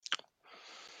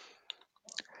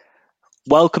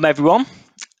Welcome everyone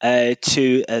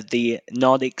to the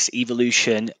Nordics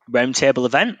Evolution Roundtable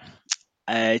event.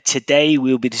 Today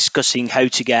we'll be discussing how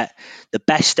to get the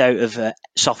best out of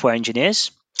software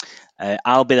engineers.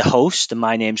 I'll be the host, and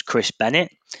my name's Chris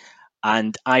Bennett,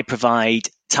 and I provide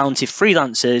talented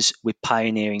freelancers with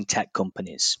pioneering tech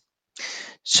companies.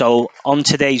 So on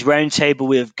today's roundtable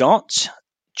we've got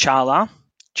Çağlar.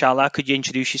 Çağlar, could you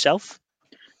introduce yourself?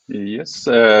 Yes,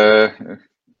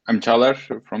 I'm Çağlar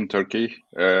from Turkey,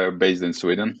 based in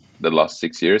Sweden the last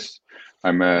 6 years.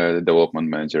 I'm a development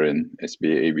manager in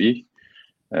SBAB.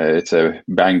 It's a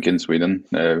bank in Sweden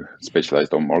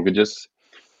specialized on mortgages.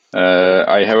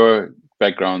 I have a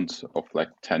background of like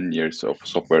 10 years of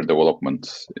software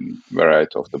development in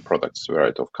variety of the products,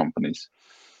 variety of companies.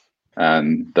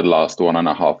 And the last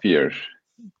 1.5 years,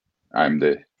 I'm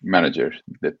the manager,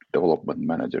 the development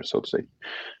manager, so to say.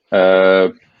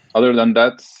 Other than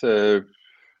that,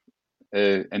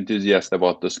 enthusiast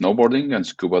about the snowboarding and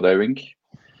scuba diving.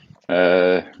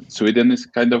 Sweden is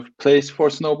kind of place for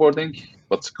snowboarding,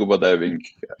 but scuba diving,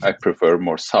 I prefer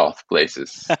more south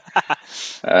places.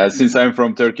 Since I'm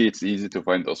from Turkey, it's easy to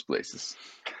find those places.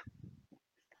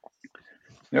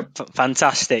 Yep.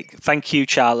 Fantastic. Thank you,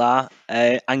 Çağlar.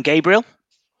 And Gabriel?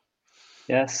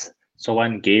 Yes. So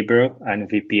I'm Gabriel. I'm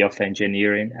VP of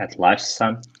Engineering at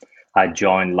LifeSun. I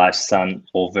joined LifeSun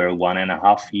over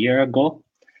 1.5 years ago.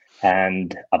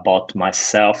 And about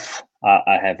myself,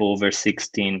 I have over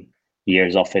 16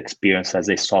 years of experience as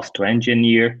a software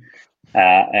engineer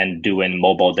and doing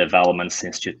mobile development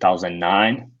since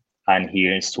 2009. I'm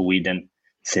here in Sweden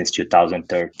since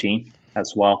 2013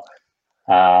 as well.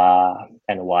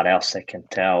 And what else I can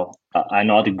tell? I'm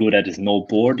not good at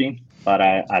snowboarding, but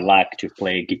I like to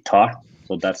play guitar.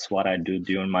 So that's what I do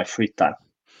during my free time.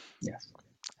 Yes.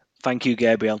 Thank you,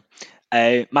 Gabriel.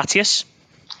 Matthias?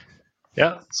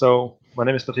 Yeah, so my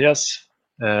name is Matthias.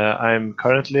 I'm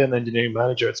currently an engineering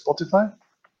manager at Spotify.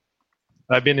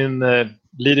 I've been in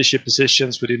leadership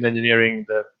positions within engineering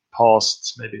the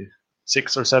past maybe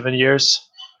 6 or 7 years.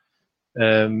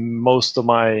 Most of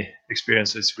my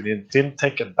experience is within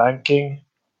fintech and banking,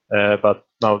 but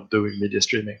now doing media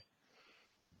streaming.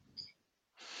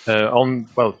 On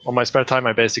my spare time,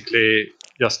 I basically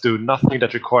just do nothing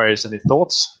that requires any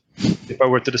thoughts. If I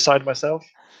were to decide myself,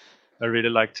 I really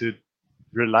like to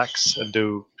relax and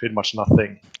do pretty much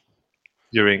nothing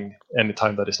during any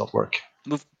time that is not work.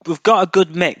 We've got a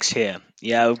good mix here.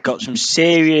 Yeah, we've got some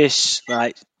serious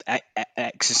like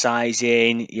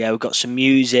exercising. Yeah, we've got some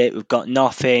music. We've got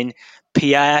nothing.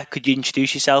 Pierre, could you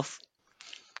introduce yourself?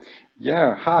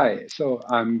 Yeah, hi. So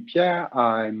I'm Pierre.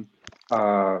 I'm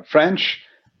French,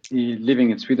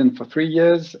 living in Sweden for 3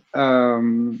 years.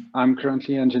 I'm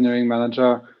currently engineering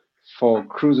manager for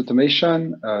Cruise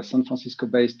Automation, a San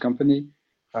Francisco-based company.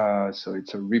 So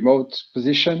it's a remote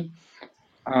position.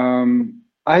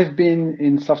 I've been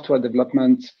in software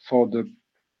development for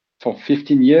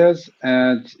 15 years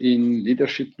and in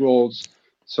leadership roles.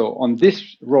 So on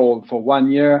this role for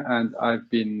 1 year, and I've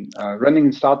been running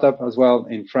a startup as well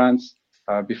in France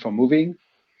before moving.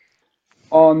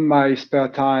 On my spare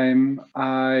time,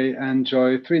 I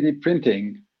enjoy 3D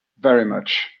printing very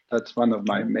much. That's one of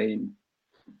my main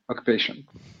occupations.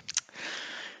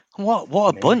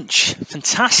 What a bunch.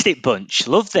 Fantastic bunch.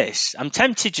 Love this. I'm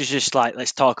tempted to just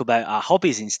let's talk about our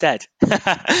hobbies instead.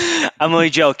 I'm only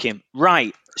joking.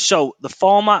 Right. So the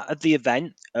format of the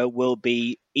event will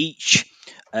be each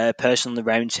person on the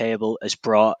round table has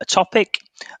brought a topic.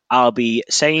 I'll be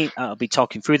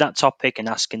talking through that topic and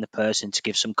asking the person to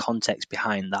give some context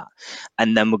behind that.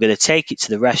 And then we're going to take it to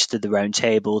the rest of the round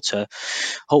table to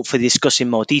hopefully discuss in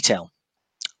more detail.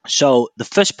 So the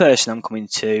first person I'm coming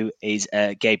to is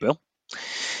Gabriel.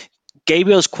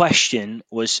 Gabriel's question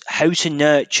was how to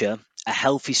nurture a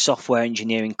healthy software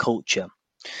engineering culture.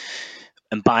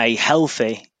 And by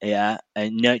healthy and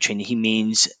nurturing, he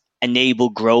means enable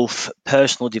growth,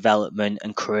 personal development,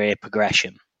 and career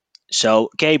progression.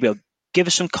 So, Gabriel, give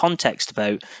us some context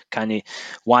about kind of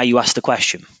why you asked the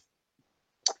question.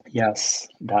 Yes,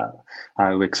 that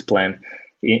I will explain.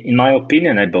 In my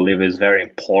opinion, I believe it's very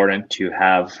important to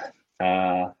have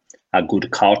a good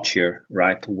culture,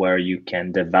 right? Where you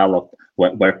can develop,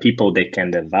 where people they can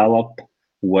develop,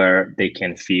 where they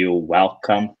can feel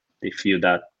welcome, they feel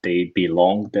that they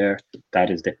belong there. That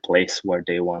is the place where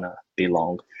they want to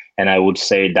belong. And I would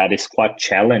say that is quite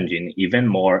challenging, even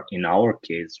more in our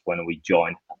case when we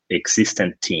join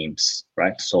existing teams,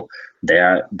 right? So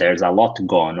there's a lot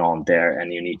going on there,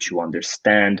 and you need to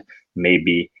understand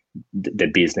maybe the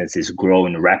business is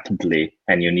growing rapidly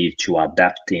and you need to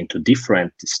adapt into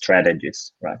different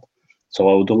strategies, right? So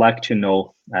I would like to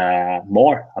know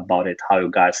more about it, how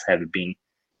you guys have been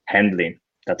handling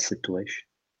that situation.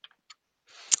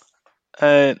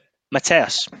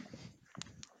 Matthias.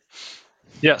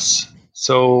 Yes.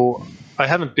 So I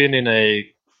haven't been in a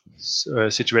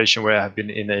situation where I have been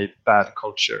in a bad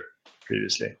culture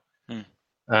previously.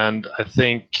 And I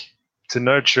think to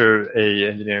nurture a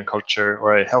engineering culture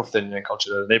or a healthy engineering culture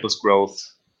that enables growth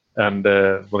and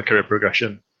career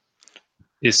progression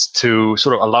is to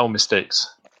sort of allow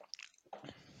mistakes.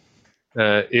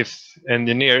 If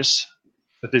engineers,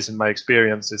 at least in my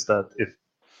experience, is that if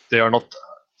they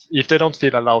don't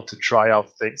feel allowed to try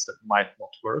out things that might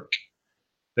not work,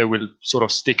 they will sort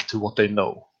of stick to what they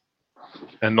know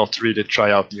and not really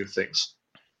try out new things.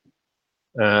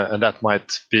 And that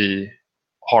might be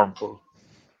harmful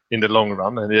in the long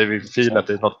run, and they will feel that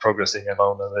they're not progressing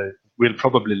alone, and they will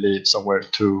probably leave somewhere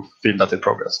to feel that they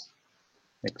progress.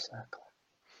 Exactly.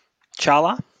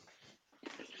 Chala?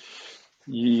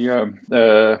 Yeah,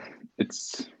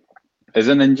 it's as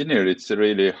an engineer, it's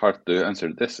really hard to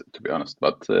answer this, to be honest.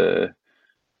 But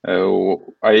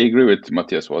I agree with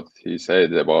Matthias what he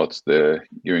said about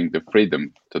giving the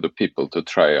freedom to the people to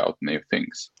try out new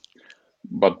things.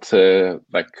 But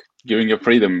like giving your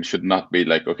freedom should not be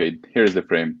like, okay, here's the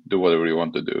frame, do whatever you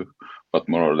want to do, but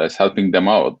more or less helping them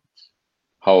out.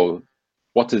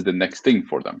 What is the next thing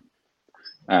for them,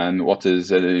 and what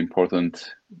is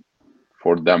important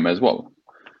for them as well.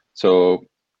 So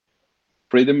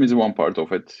freedom is one part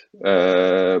of it,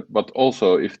 but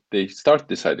also if they start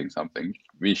deciding something,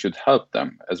 we should help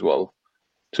them as well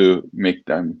to make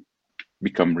them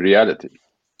become reality,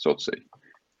 so to say.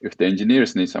 If the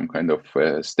engineers need some kind of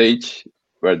stage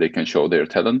where they can show their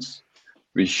talents,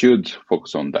 we should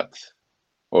focus on that.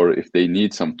 Or if they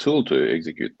need some tool to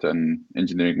execute, then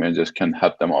engineering managers can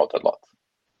help them out a lot.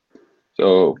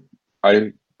 So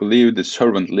I believe the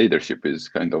servant leadership is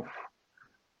kind of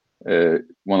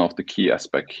one of the key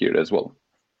aspects here as well.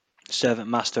 Servant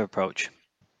master approach.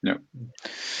 Yeah.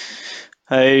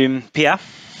 Pierre?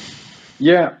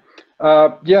 Yeah,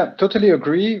 totally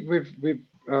agree with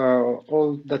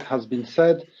all that has been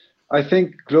said. I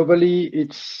think globally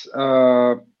it's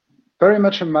very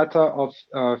much a matter of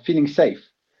feeling safe,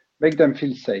 make them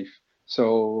feel safe.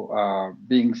 So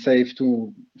being safe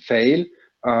to fail,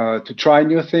 to try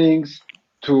new things,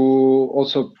 to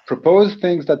also propose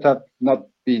things that have not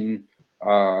been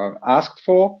asked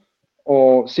for,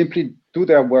 or simply do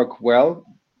their work well,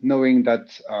 knowing that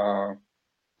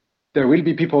there will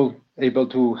be people able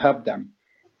to help them.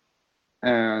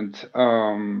 And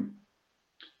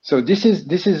so this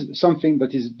is something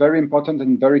that is very important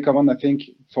and very common, I think,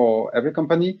 for every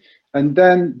company. And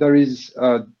then there is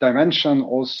a dimension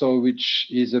also which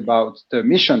is about the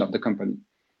mission of the company.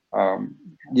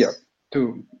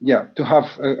 To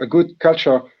have a good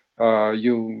culture,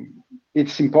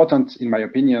 it's important, in my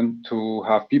opinion, to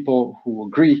have people who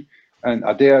agree and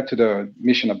adhere to the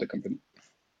mission of the company.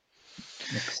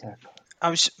 Exactly. I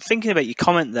was thinking about your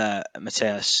comment there,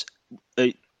 Matthias.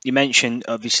 You mentioned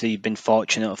obviously you've been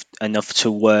fortunate enough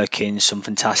to work in some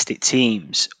fantastic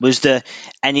teams. Was there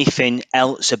anything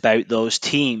else about those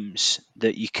teams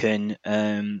that you can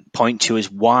point to as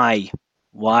why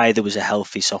there was a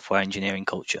healthy software engineering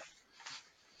culture?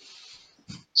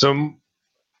 So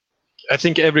I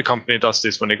think every company does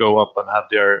this when they go up and have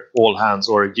their all hands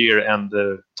or year-end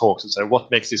talks and say,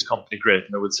 what makes this company great?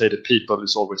 And I would say the people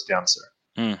is always the answer.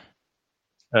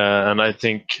 And I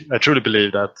truly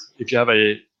believe that if you have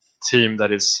a team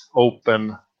that is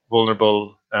open,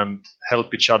 vulnerable, and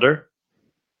help each other,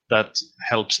 that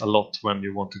helps a lot when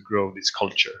you want to grow this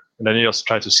culture. And then you just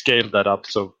try to scale that up.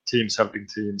 So teams helping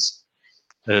teams,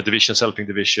 divisions helping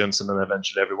divisions, and then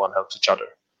eventually everyone helps each other.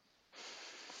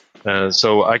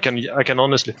 So I can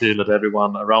honestly feel that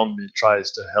everyone around me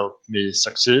tries to help me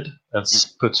succeed and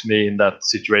puts me in that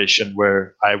situation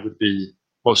where I would be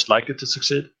most likely to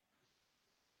succeed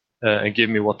and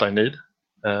give me what I need.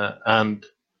 And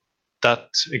that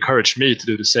encouraged me to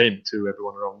do the same to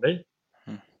everyone around me.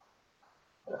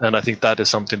 And I think that is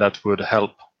something that would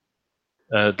help,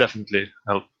 definitely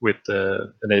help with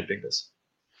enabling this.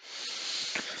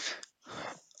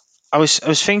 I was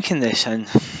thinking this, and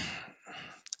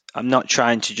I'm not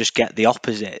trying to just get the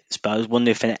opposites, but I was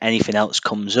wondering if anything else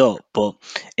comes up. But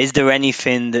is there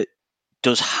anything that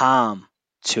does harm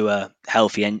to a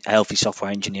healthy software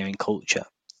engineering culture?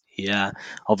 Yeah,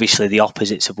 obviously the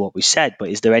opposites of what we said. But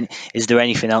is there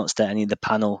anything else that any of the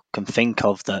panel can think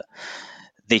of that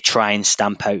they try and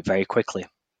stamp out very quickly?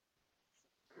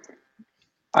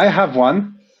 I have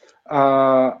one.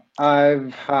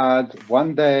 I've had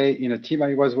one day in a team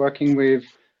I was working with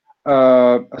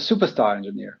a superstar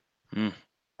engineer.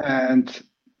 and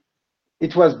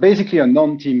it was basically a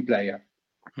non-team player.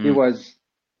 He was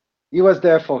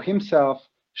there for himself,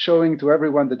 showing to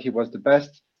everyone that he was the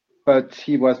best, but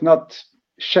he was not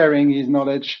sharing his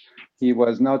knowledge. He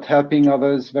was not helping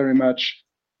others very much.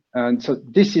 And so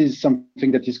this is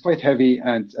something that is quite heavy,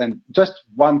 and just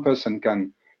one person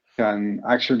can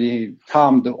actually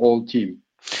harm the whole team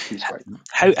this way.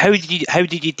 How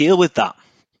did you deal with that?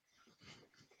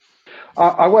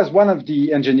 I was one of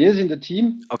the engineers in the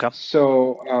team. Okay.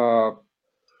 So,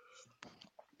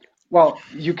 well,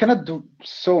 you cannot do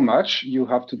so much. You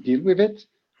have to deal with it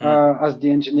as the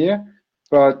engineer.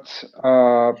 But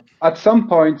at some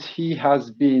point, he has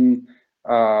been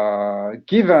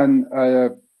given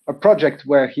a project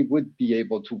where he would be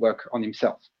able to work on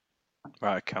himself.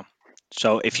 Right. Okay.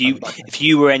 So if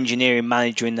you were engineering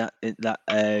manager in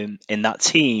that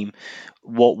team,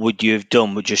 what would you have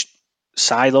done? Would just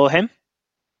silo him?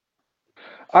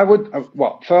 I would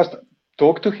first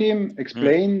talk to him,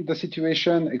 explain the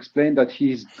situation, explain that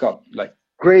he's got like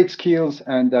great skills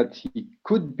and that he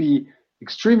could be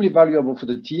extremely valuable for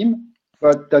the team,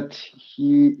 but that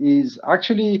he is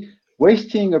actually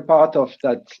wasting a part of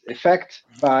that effect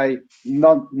by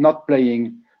not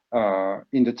playing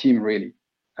in the team really.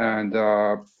 And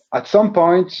at some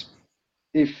point,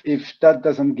 if that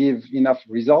doesn't give enough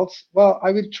results, well,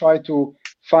 I will try to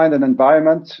find an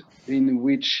environment in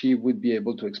which he would be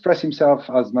able to express himself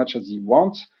as much as he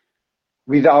wants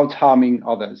without harming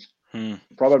others.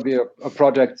 Probably a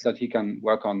project that he can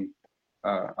work on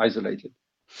isolated.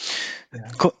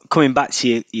 Coming back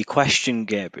to your question,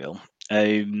 Gabriel,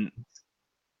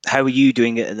 how are you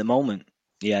doing it at the moment?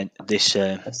 Yeah, this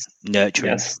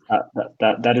nurturing. Yes,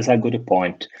 that is a good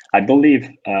point. I believe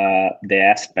the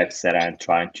aspects that I'm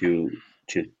trying to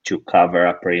cover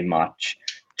are pretty much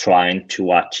trying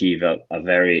to achieve a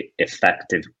very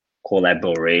effective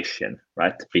collaboration,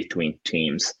 right, between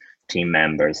teams, team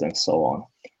members, and so on.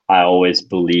 I always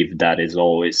believe that is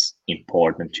always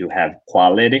important to have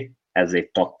quality as a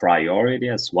top priority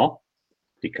as well,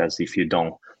 because if you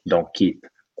don't keep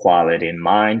quality in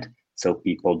mind, so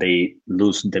people, they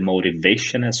lose the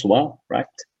motivation as well, right?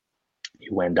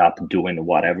 You end up doing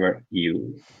whatever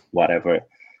you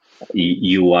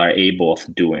are able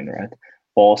of doing, right?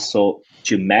 Also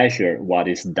to measure what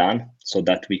is done so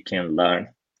that we can learn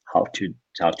how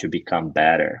to become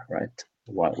better, right?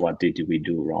 What did we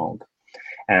do wrong?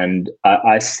 And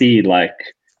I see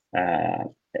like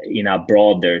in a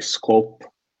broader scope,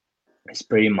 it's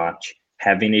pretty much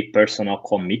having a personal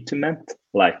commitment,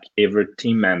 like every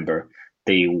team member,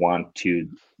 they want to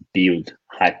build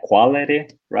high quality,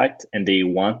 right? And they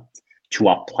want to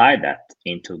apply that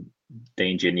into the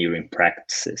engineering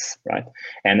practices, right?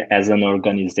 And as an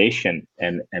organization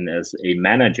and as a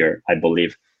manager, I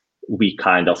believe we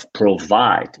kind of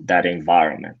provide that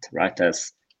environment, right?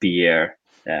 As Pierre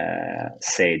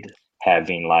said,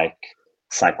 having like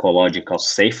psychological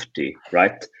safety,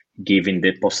 right? Giving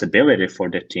the possibility for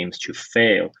the teams to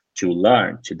fail, to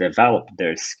learn, to develop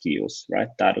their skills, right?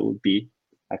 That would be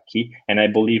a key. And I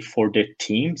believe for the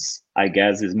teams, I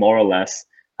guess is more or less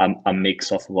a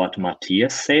mix of what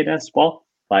Matthias said as well.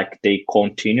 Like they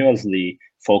continuously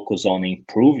focus on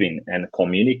improving and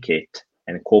communicate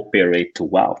and cooperate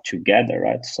well together,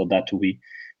 right? So that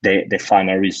the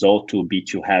final result will be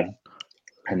to have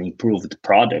an improved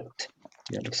product.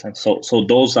 You understand? So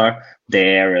those are the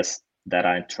areas that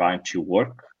I'm trying to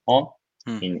work on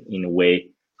in a way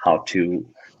how to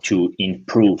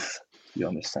improve, you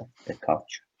understand, the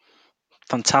culture.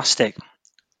 Fantastic.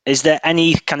 Is there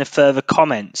any kind of further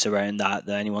comments around that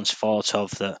anyone's thought of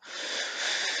that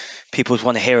people would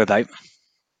want to hear about?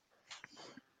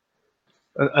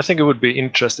 I think it would be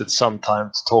interesting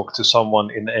sometime to talk to someone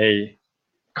in a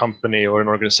company or an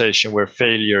organization where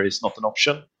failure is not an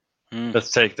option.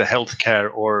 Let's take the healthcare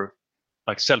or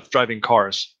like self-driving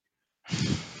cars.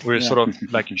 We're sort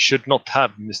of like you should not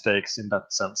have mistakes in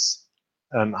that sense,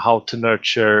 and how to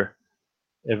nurture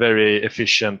a very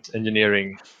efficient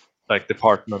engineering like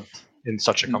department in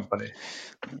such a company.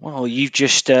 Well, you've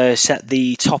just set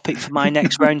the topic for my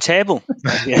next round table.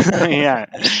 Yeah,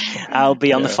 I'll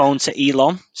be on the phone to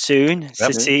Elon soon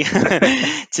to see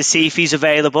if he's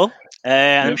available.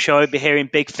 I'm sure he'll be hearing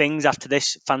big things after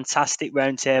this fantastic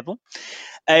round table.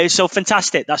 So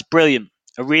fantastic, that's brilliant.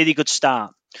 A really good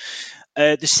start.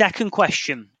 The second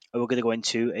question we're going to go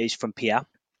into is from Pierre.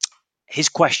 His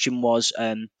question was,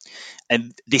 and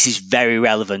this is very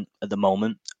relevant at the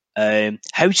moment,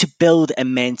 how to build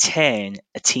and maintain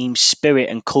a team spirit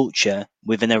and culture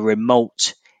within a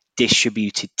remote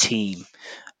distributed team.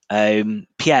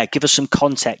 Pierre, give us some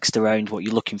context around what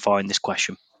you're looking for in this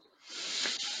question.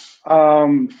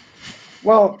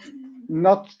 Well,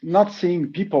 not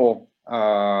seeing people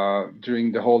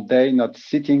during the whole day, not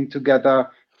sitting together,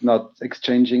 not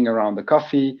exchanging around the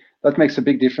coffee. That makes a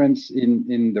big difference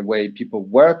in the way people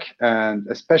work, and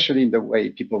especially in the way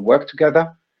people work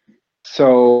together.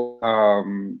 So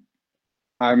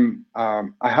I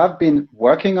have been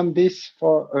working on this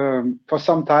for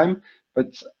some time,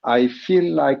 but I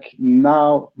feel like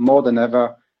now more than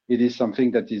ever, it is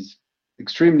something that is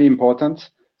extremely important.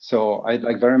 So I'd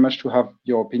like very much to have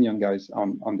your opinion, guys,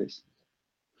 on this.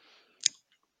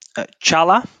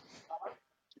 Chala?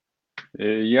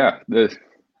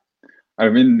 I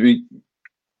mean,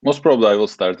 most probably I will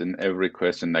start in every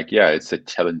question like, yeah, it's a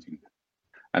challenging,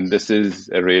 and this is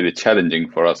really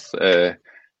challenging for us.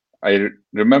 I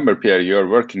remember, Pierre, you're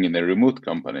working in a remote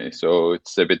company, so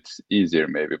it's a bit easier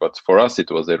maybe, but for us it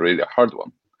was a really hard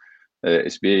one.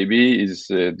 SBAB is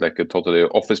like a totally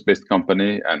office-based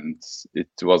company, and it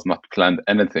was not planned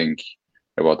anything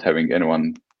about having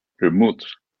anyone remote.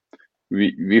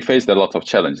 We faced a lot of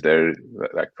challenge there.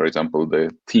 Like, for example,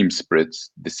 the team splits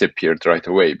disappeared right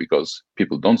away because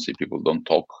people don't see, people don't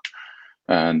talk,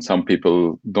 and some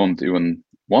people don't even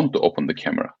want to open the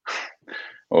camera,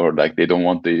 or like they don't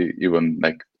want to even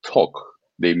like talk.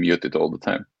 They mute it all the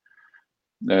time.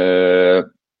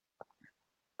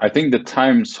 I think the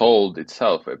time solved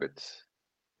itself a bit,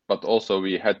 but also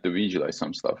we had to visualize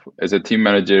some stuff. As a team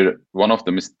manager, one of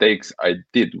the mistakes I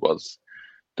did was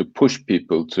to push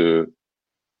people to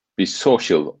be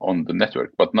social on the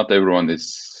network, but not everyone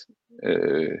is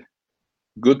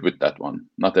good with that one.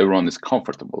 Not everyone is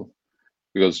comfortable,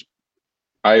 because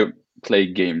I play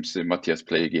games, Matthias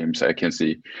play games, I can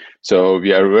see. So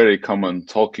we are very common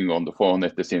talking on the phone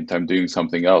at the same time doing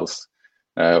something else,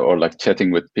 or like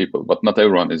chatting with people, but not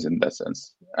everyone is in that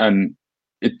sense. And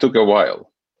it took a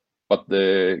while, but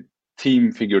the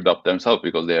team figured out themselves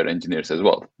because they are engineers as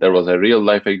well. There was a real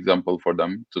life example for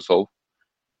them to solve,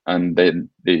 and then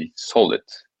they solved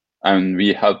it. And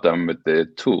we helped them with the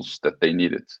tools that they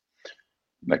needed,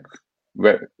 like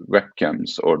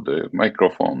webcams or the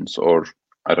microphones, or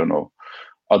I don't know,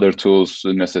 other tools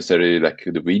necessary, like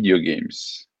the video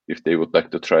games, if they would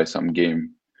like to try some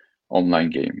game, online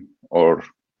game, or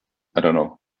I don't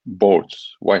know,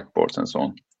 boards, whiteboards, and so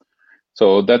on.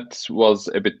 So that was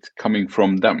a bit coming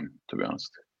from them, to be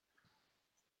honest.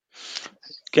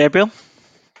 Gabriel?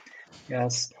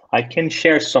 Yes, I can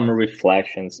share some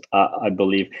reflections, I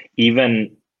believe,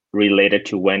 even related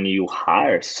to when you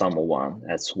hire someone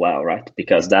as well, right?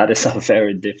 Because that is a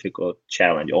very difficult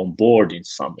challenge, onboarding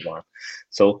someone.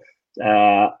 So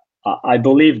I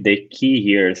believe the key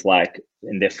here is like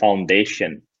in the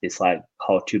foundation is like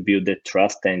how to build the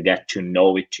trust and get to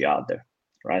know each other,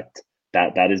 right?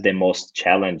 That is the most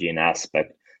challenging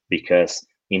aspect, because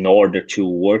in order to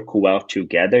work well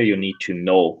together, you need to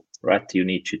know, right? You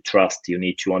need to trust, you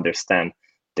need to understand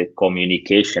the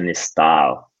communication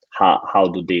style, how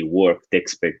do they work, the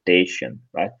expectation,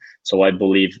 right? So I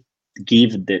believe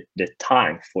give the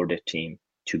time for the team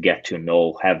to get to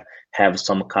know, have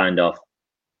some kind of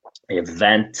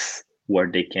events where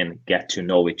they can get to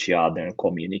know each other and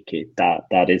communicate.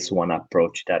 That is one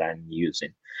approach that I'm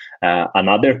using.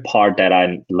 Another part that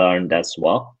I learned as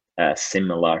well,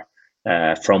 similar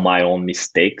from my own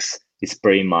mistakes, is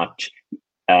pretty much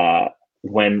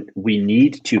when we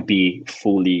need to be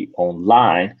fully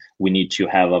online, we need to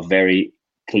have a very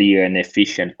clear and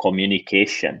efficient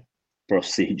communication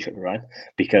procedure, right?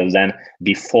 Because then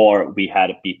before we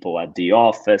had people at the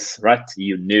office, right?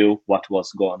 You knew what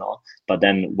was going on. But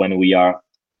then when we are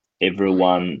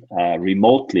everyone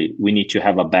remotely, we need to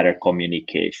have a better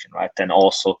communication, right? And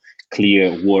also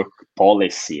clear work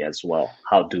policy as well.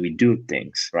 How do we do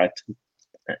things, right?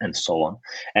 And so on.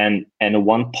 And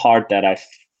one part that I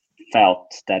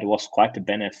felt that was quite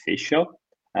beneficial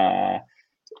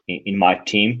in my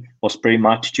team was pretty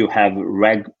much to have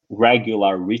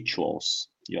regular rituals.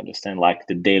 You understand, like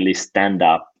the daily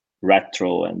stand-up,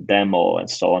 retro, and demo, and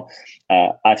so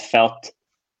on. I felt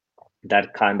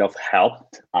that kind of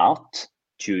helped out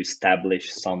to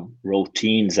establish some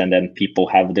routines, and then people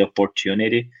have the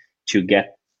opportunity to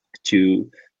get to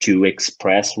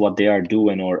express what they are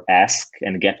doing or ask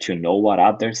and get to know what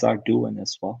others are doing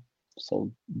as well.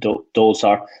 So those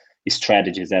are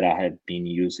strategies that I have been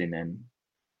using, and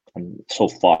so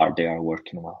far they are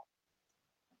working well.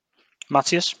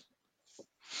 Matthias?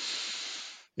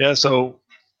 Yeah, so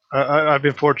I've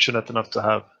been fortunate enough to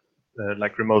have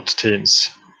like remote teams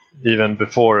even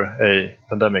before a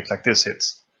pandemic like this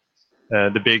hits.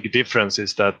 The big difference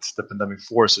is that the pandemic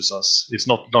forces us. It's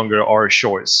not longer our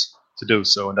choice to do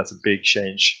so, and that's a big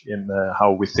change in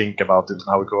how we think about it and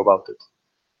how we go about it.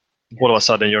 All of a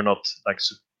sudden, you're not like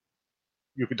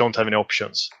you don't have any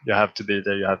options. You have to be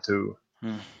there. You have to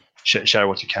share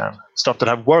what you can. Stuff that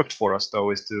have worked for us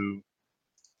though is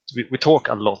we talk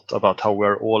a lot about how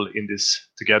we're all in this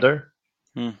together.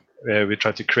 We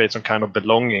try to create some kind of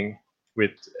belonging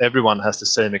with everyone has the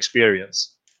same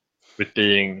experience with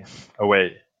being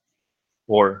away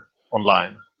or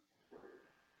online.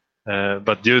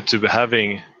 But due to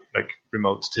having like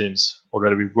remote teams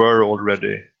already, we were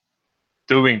already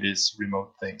doing these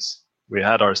remote things. We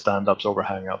had our stand-ups over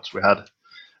Hangouts. We had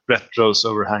retros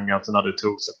over Hangouts and other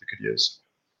tools that we could use.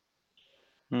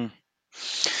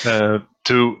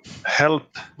 To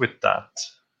help with that,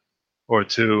 or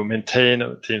to maintain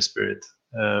a team spirit,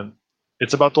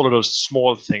 it's about all of those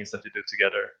small things that you do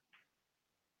together,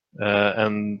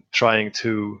 and trying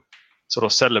to sort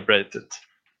of celebrate it.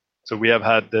 So we have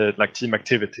had like team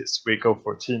activities. We go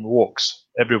for team walks.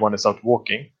 Everyone is out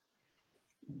walking.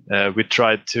 We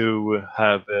tried to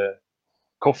have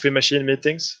coffee machine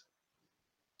meetings.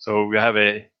 So we have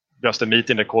just a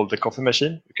meeting they call the coffee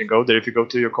machine. You can go there. If you go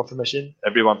to your coffee machine,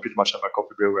 everyone pretty much have a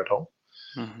coffee brewer at home.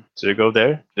 So you go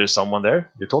there, there's someone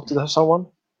there, you talk to someone.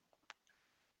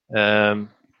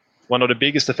 One of the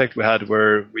biggest effects we had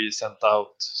were we sent out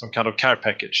some kind of care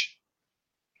package.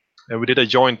 And we did a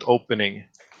joint opening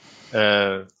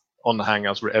on the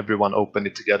Hangouts where everyone opened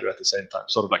it together at the same time,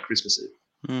 sort of like Christmas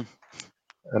Eve.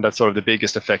 And that's sort of the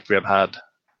biggest effect we have had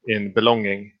in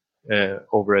belonging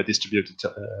over a distributed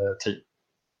team.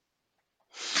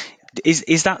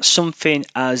 Is that something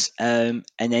as an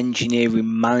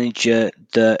engineering manager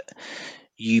that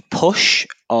you push,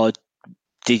 or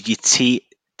did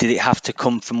it have to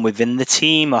come from within the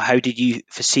team, or how did you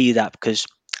foresee that? Because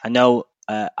I know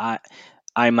I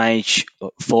manage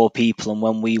 4 people, and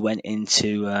when we went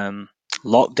into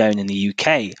lockdown in the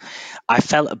UK, I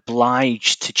felt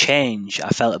obliged to change. I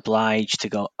felt obliged to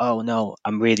go, oh no,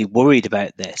 I'm really worried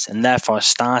about this, and therefore I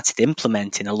started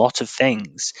implementing a lot of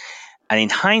things. And in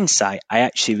hindsight, I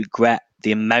actually regret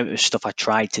the amount of stuff I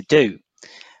tried to do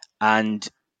and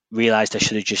realized I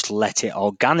should have just let it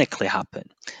organically happen.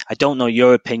 I don't know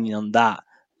your opinion on that,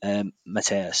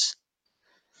 Matthias.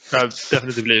 I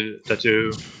definitely believe that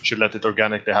you should let it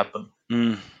organically happen.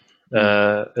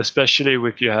 Especially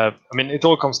if you have, I mean, it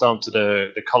all comes down to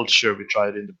the culture we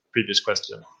tried in the previous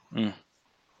question,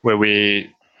 where we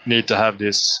need to have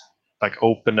this like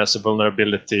openness and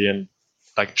vulnerability and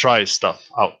like try stuff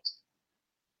out.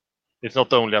 It's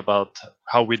not only about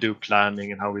how we do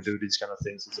planning and how we do these kind of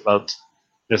things. It's about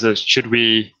should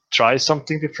we try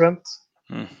something different?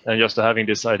 And just having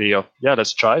this idea of, yeah,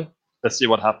 let's try. Let's see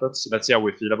what happens. Let's see how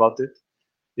we feel about it.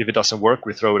 If it doesn't work,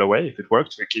 we throw it away. If it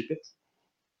works, we keep it.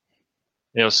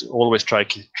 Always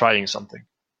trying something.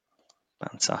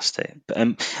 Fantastic.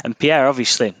 And Pierre,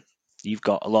 obviously, you've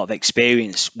got a lot of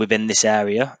experience within this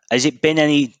area. Has it been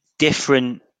any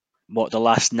different, the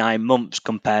last 9 months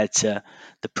compared to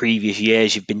the previous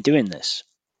years you've been doing this?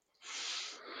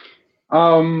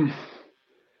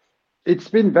 It's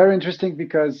been very interesting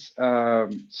because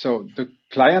so the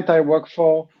client I work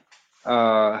for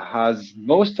has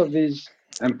most of his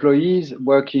employees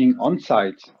working on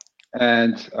site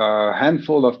and a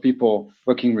handful of people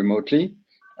working remotely.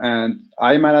 And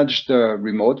I manage the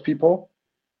remote people.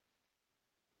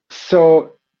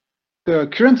 So the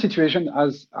current situation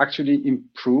has actually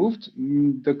improved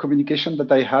the communication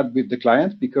that I had with the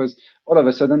client, because all of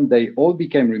a sudden they all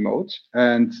became remote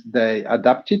and they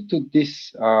adapted to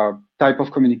this type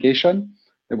of communication.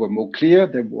 They were more clear,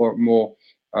 they were more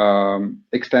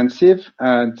extensive,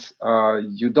 and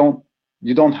you don't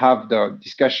have the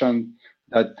discussion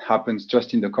that happens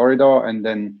just in the corridor and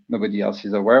then nobody else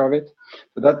is aware of it.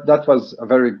 So that was a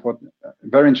very important,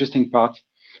 very interesting part.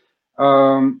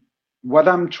 What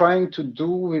I'm trying to do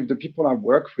with the people I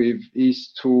work with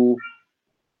is to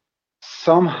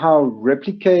somehow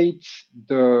replicate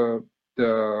the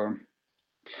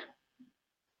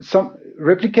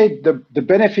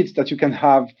benefits that you can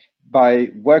have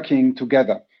by working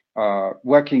together,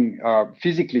 working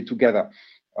physically together.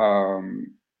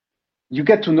 You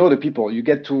get to know the people, you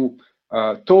get to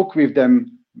talk with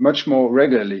them much more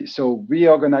regularly. So we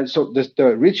organize, so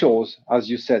the rituals, as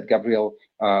you said, Gabriel,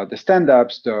 the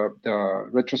stand-ups, the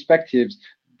retrospectives,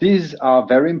 these are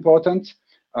very important.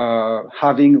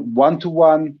 Having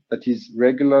one-to-one that is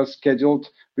regular, scheduled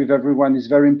with everyone is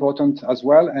very important as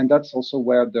well. And that's also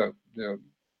where the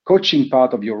coaching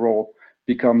part of your role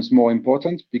becomes more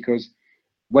important, because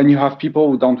when you have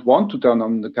people who don't want to turn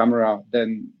on the camera,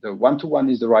 then the one-to-one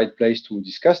is the right place to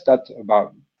discuss that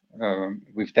about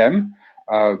with them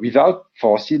without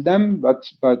forcing them, but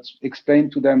explain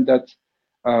to them that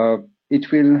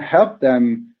it will help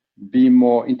them be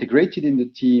more integrated in the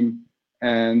team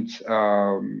and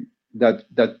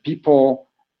that people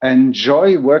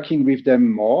enjoy working with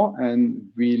them more and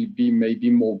will be maybe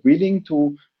more willing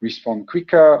to respond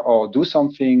quicker or do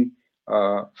something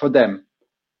for them.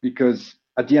 Because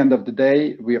at the end of the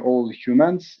day, we're all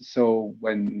humans. So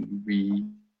when we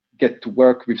get to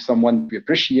work with someone we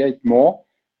appreciate more,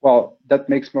 well, that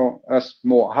makes us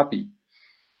more happy.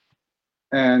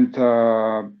 And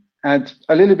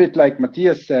a little bit like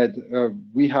Matthias said,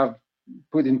 we have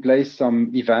put in place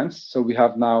some events. So we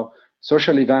have now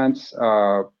social events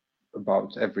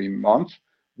about every month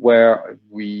where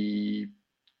we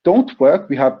don't work.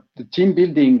 We have the team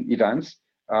building events.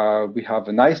 We have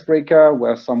an icebreaker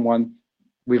where someone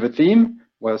with a theme,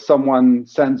 where someone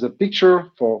sends a picture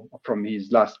from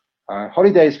his last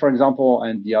holidays, for example,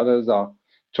 and the others are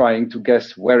trying to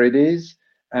guess where it is.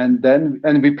 And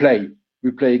we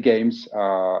play games.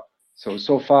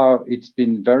 So far it's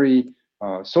been very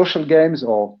social games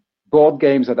or board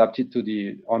games adapted to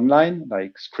the online,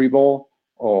 like Scribble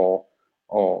or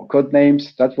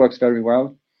Codenames. That works very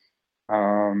well.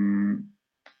 And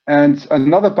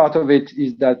another part of it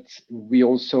is that we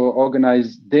also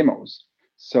organize demos.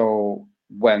 So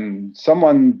when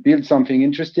someone builds something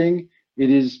interesting, it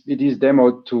is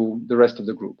demoed to the rest of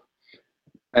the group.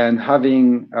 And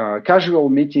having casual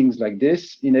meetings like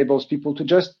this enables people to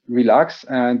just relax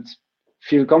and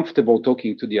feel comfortable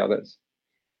talking to the others.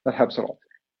 That helps a lot.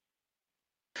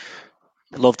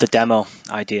 Love the demo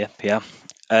idea, Pierre.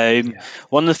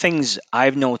 One of the things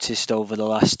I've noticed over the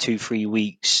last 2-3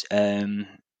 weeks,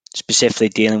 specifically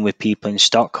dealing with people in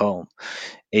Stockholm,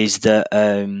 is that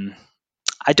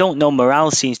I don't know, morale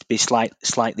seems to be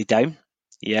slightly down.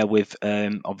 Yeah, with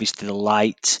obviously the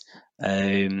light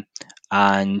and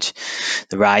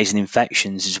the rise in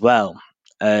infections as well,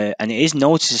 and it is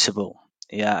noticeable.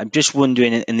 Yeah, I'm just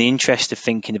wondering, in the interest of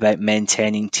thinking about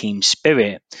maintaining team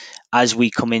spirit as we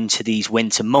come into these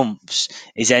winter months,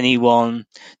 does anyone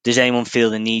feel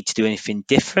the need to do anything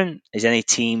different? Is any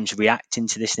teams reacting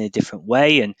to this in a different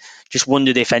way? And just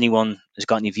wondered if anyone has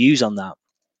got any views on that.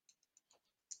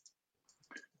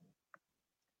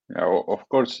 Yeah, of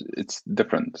course, it's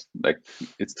different. Like,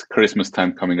 it's Christmas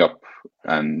time coming up,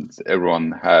 and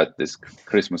everyone had this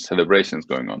Christmas celebrations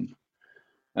going on.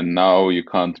 And now you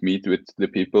can't meet with the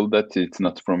people that it's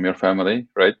not from your family,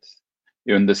 right?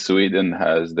 Even the Sweden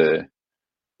has the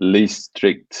least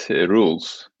strict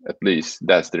rules. At least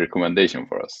that's the recommendation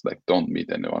for us. Like, don't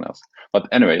meet anyone else. But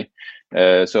anyway,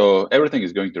 so everything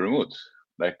is going to remote.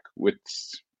 Like with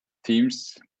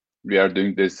Teams, we are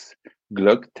doing this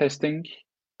glug tasting.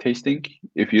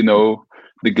 If you know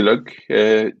the glug,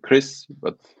 Chris,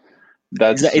 but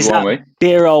that's is one that way.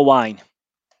 Beer or wine?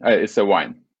 It's a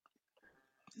wine.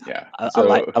 Yeah,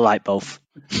 I like both.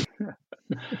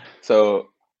 So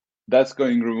that's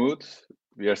going remote.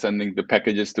 We are sending the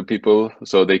packages to people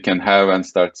so they can have and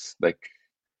start like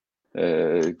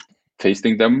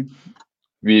tasting them.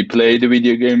 We play the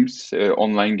video games,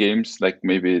 online games, like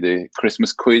maybe the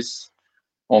Christmas quiz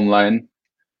online,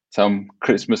 some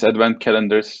Christmas advent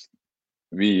calendars.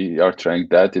 We are trying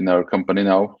that in our company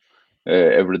now.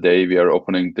 Every day we are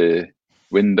opening the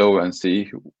window and see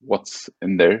what's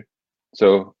in there.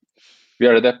 So we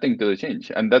are adapting to the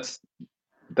change, and that's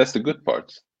the good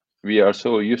part. We are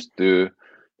so used to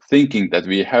thinking that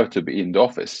we have to be in the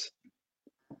office.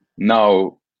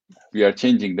 Now we are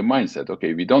changing the mindset.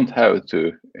 Okay, we don't have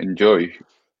to enjoy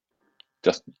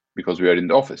just because we are in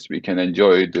the office. We can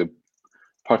enjoy the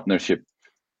partnership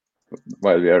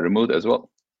while we are remote as well.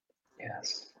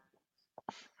 Yes.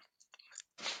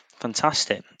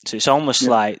 Fantastic. So it's almost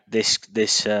like this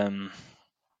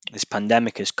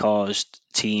pandemic has caused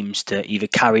teams to either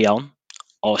carry on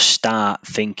or start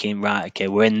thinking, right, okay,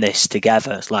 we're in this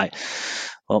together. It's like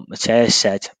what Matthias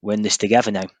said, we're in this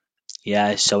together now.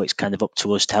 Yeah, so it's kind of up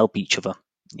to us to help each other.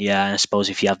 Yeah, and I suppose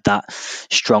if you have that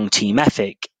strong team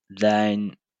ethic,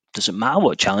 then it doesn't matter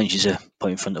what challenges are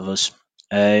put in front of us.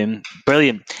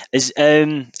 Brilliant. Has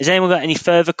anyone got any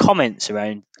further comments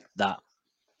around that?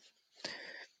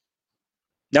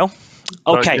 No?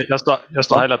 Okay. Just to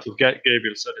highlight what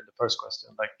Gabriel said in the first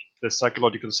question, like the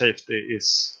psychological safety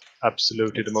is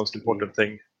absolutely the most important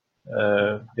thing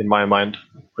in my mind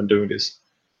when doing this.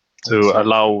 To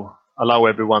allow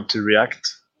everyone to react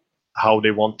how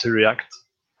they want to react,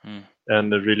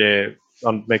 and really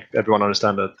make everyone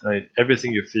understand that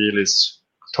everything you feel is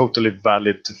totally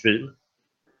valid to feel,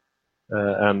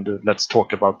 and let's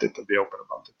talk about it and be open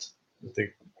about it. I think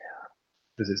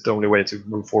this is the only way to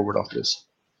move forward after this.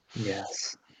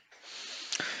 Yes.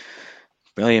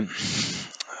 Brilliant.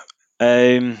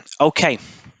 Okay.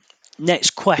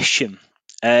 Next question,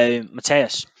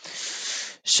 Matthias.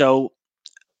 So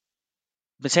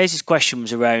Matthias's question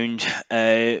was around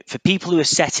for people who are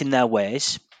set in their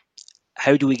ways,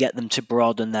 how do we get them to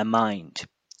broaden their mind?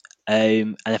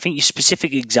 And I think your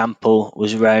specific example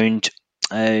was around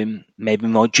maybe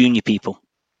more junior people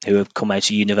who have come out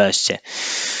of university.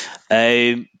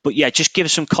 But yeah, just give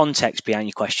us some context behind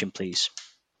your question, please.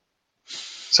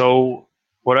 So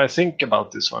what I think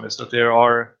about this one is that there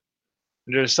are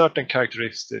certain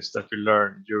characteristics that we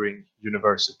learn during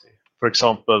university. For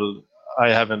example, I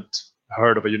haven't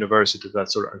heard of a university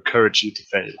that sort of encourages you to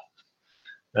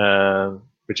fail,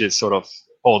 which is sort of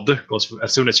odd, because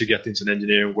as soon as you get into an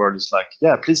engineering world, it's like,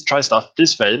 yeah, please try stuff,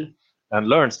 please fail and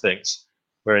learn things.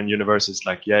 Where in university, it's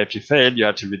like, yeah, if you fail, you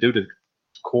have to redo the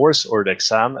course or the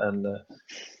exam, and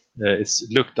it's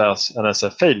looked at as a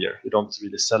failure. You don't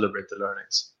really celebrate the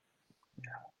learnings.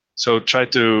 So try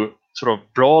to sort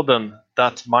of broaden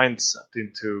that mindset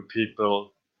into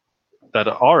people that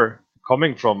are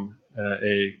coming from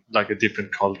a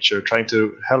different culture, trying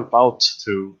to help out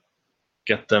to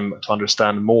get them to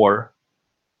understand more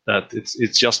that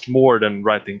it's just more than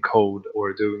writing code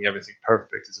or doing everything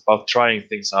perfect. It's about trying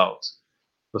things out,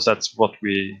 because that's what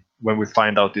when we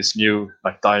find out this new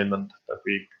diamond,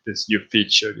 this new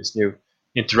feature, this new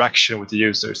interaction with the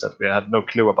users that we had no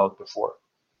clue about before.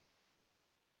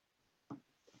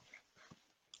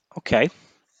 Okay.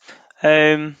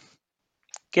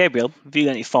 Gabriel, have you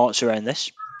got any thoughts around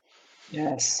this?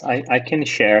 Yes, I can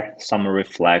share some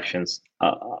reflections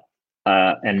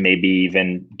and maybe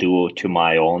even due to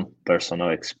my own personal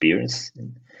experience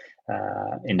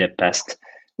in the past.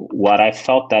 What I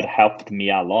felt that helped me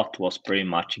a lot was pretty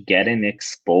much getting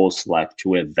exposed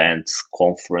to events,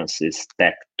 conferences,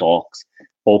 tech talks,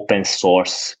 open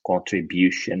source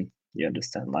contribution, you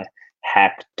understand,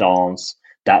 hackathons,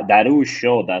 that will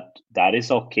show that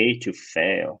is okay to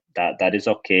fail, that is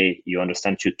okay, you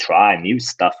understand, to try new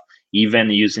stuff, even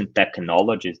using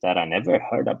technologies that I never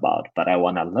heard about, but I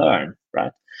want to learn,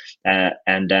 right?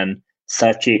 And then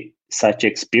such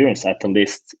experience, at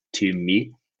least to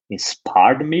me,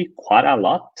 inspired me quite a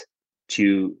lot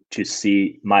to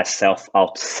see myself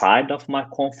outside of my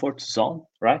comfort zone,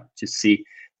 right? To see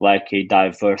a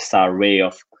diverse array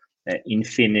of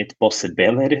infinite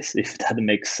possibilities, if that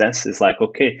makes sense. It's like,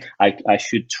 okay, I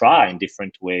should try in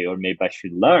different way, or maybe I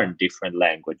should learn different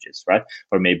languages, right?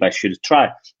 Or maybe I should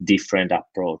try different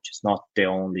approaches, not the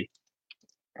only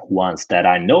ones that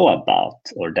I know about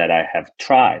or that I have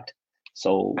tried.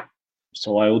 So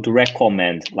I would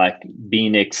recommend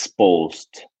being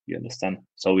exposed, you understand?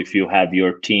 So if you have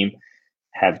your team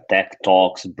have tech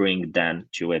talks, bring them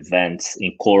to events,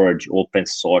 encourage open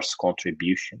source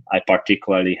contribution. I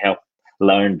particularly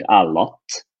learned a lot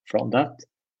from that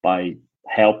by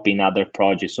helping other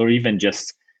projects, or even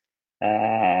just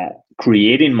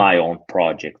creating my own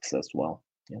projects as well.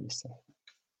 You understand?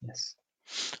 Yes.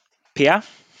 Pierre?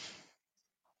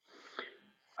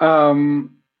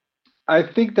 I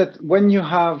think that when you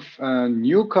have a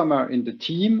newcomer in the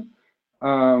team,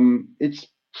 it's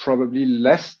probably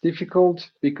less difficult,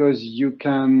 because you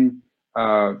can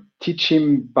teach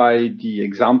him by the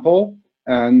example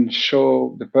and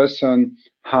show the person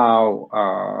how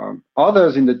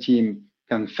others in the team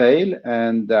can fail,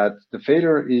 and that the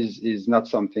failure is not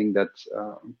something that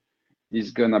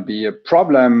is going to be a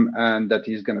problem and that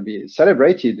is going to be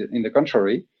celebrated. In the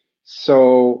contrary.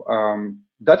 So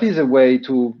that is a way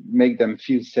to make them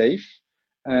feel safe.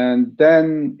 And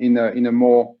then in a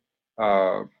more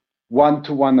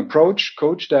one-to-one approach,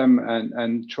 coach them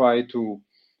and try to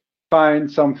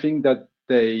find something that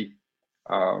they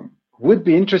would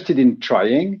be interested in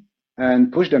trying,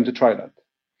 and push them to try that.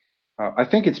 I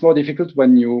think it's more difficult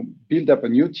when you build up a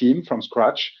new team from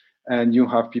scratch and you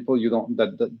have people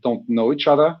that don't know each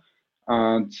other.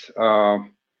 And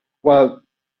well,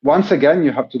 once again,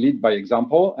 you have to lead by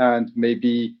example and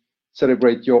maybe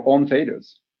celebrate your own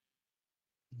failures.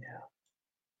 Yeah.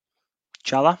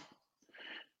 Chala?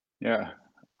 Yeah,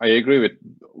 I agree with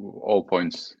all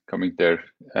points coming there.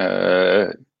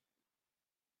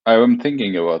 I'm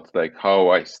thinking about how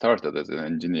I started as an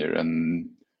engineer,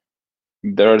 and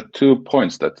there are 2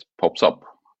 points that pops up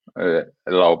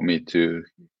allow me to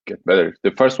get better.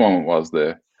 The first one was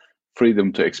the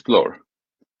freedom to explore.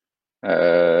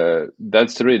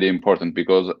 That's really important,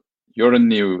 because you're a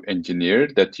new engineer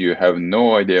that you have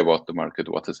no idea about the market,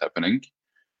 what is happening.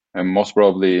 And most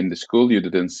probably in the school, you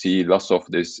didn't see lots of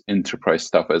this enterprise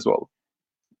stuff as well.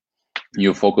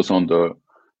 You focus on the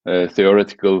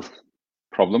theoretical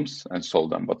problems and solve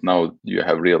them, but now you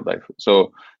have real life.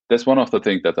 So that's one of the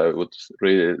things that I would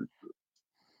really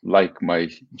like my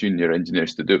junior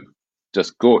engineers to do.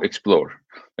 Just go explore.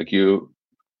 You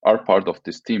are part of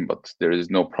this team, but there is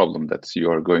no problem that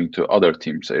you are going to other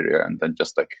teams area and then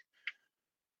just like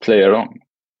play around.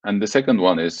 And the second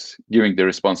one is giving the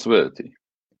responsibility.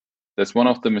 That's one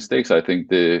of the mistakes I think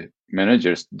the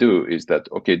managers do, is that,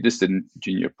 okay, this is a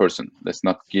junior person, let's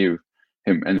not give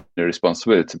him any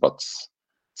responsibility, but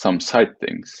some side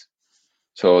things.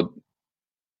 So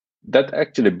that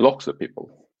actually blocks the people,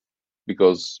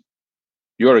 because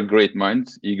you're a great mind,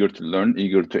 eager to learn,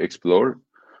 eager to explore,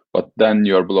 but then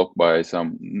you're blocked by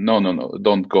some, no,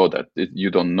 don't go that,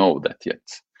 you don't know that yet.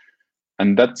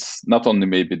 And that's not only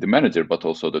maybe the manager, but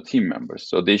also the team members.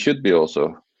 So they should be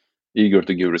also eager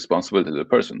to give responsibility to the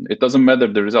person. It doesn't matter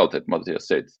the result, that Matthias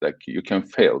said, like you can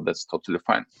fail, that's totally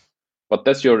fine. But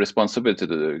that's your responsibility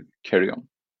to carry on.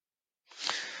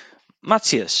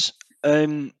 Matthias,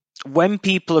 when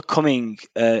people are coming,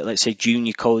 let's say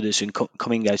junior coders and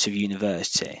coming out of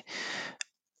university,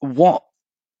 what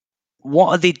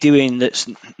are they doing that's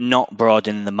not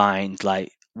broadening the mind?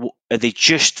 Like, are they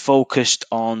just focused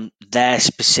on their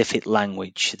specific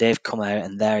language? They've come out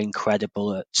and they're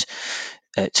incredible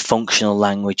at functional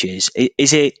languages.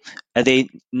 Are they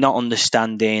not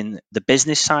understanding the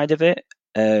business side of it,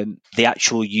 the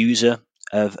actual user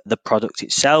of the product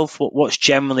itself? What's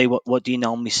generally what do you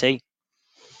normally see?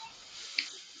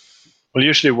 Well,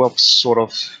 usually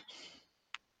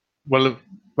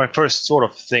my first sort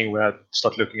of thing when I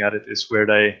start looking at it is where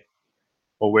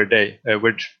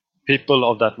people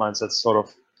of that mindset sort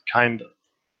of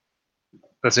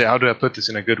let's say, how do I put this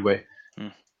in a good way?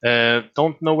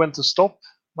 Don't know when to stop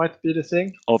might be the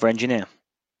thing. Over-engineer.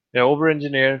 Yeah,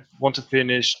 over-engineer, want to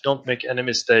finish, don't make any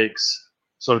mistakes,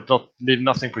 sort of not leave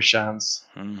nothing for chance,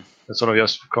 and sort of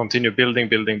just continue building,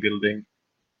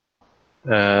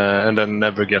 and then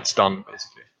never gets done,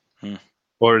 basically.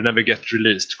 Or never get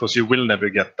released, because you will never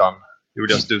get done. You will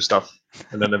just do stuff,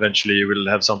 and then eventually you will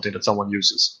have something that someone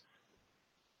uses.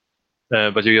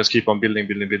 But you just keep on building,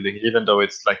 even though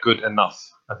it's like good enough.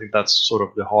 I think that's sort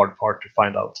of the hard part to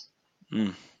find out.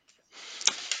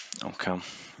 Okay.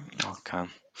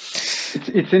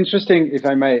 It's interesting, if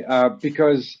I may,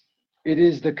 because it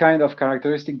is the kind of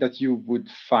characteristic that you would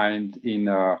find in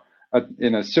a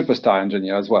superstar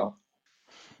engineer as well.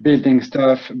 Building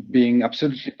stuff, being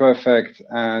absolutely perfect,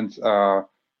 and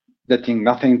letting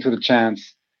nothing to the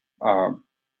chance.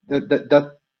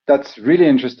 That's really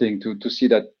interesting to see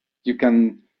that you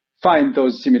can find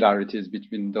those similarities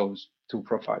between those two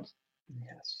profiles.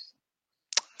 Yes.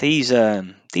 These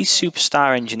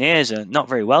superstar engineers are not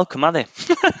very welcome, are they?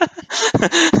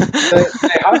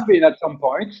 They have been at some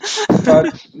point,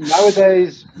 but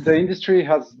nowadays the industry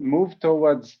has moved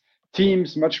towards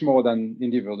teams much more than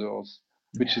individuals,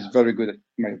 which is very good, in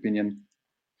my opinion.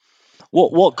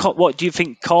 What do you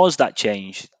think caused that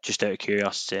change? Just out of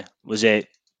curiosity, was it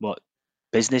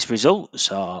business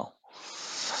results, or?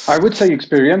 I would say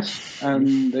experience,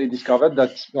 and they discovered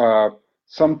that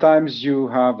sometimes you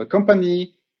have a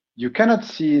company, you cannot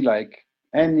see like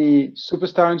any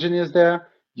superstar engineers there.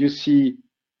 You see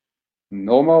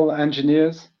normal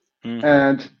engineers,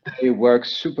 and they work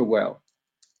super well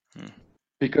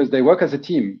because they work as a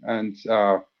team. And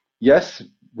yes,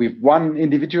 with one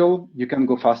individual, you can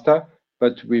go faster,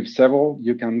 but with several,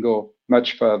 you can go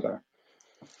much further.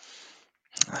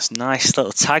 That's a nice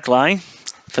little tagline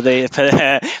for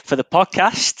the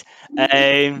podcast.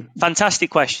 Fantastic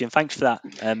question. Thanks for that,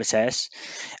 Matthias.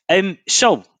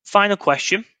 So, final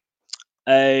question,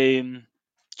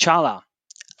 Charla,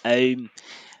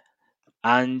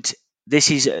 and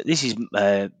this is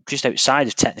just outside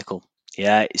of technical.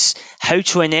 Yeah, it's how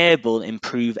to enable,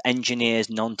 improve engineers'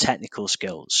 non-technical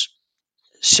skills.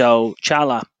 So,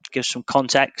 Charla, give some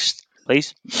context,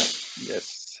 please.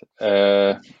 Yes,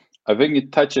 I think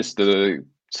it touches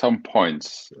some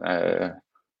points,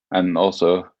 and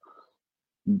also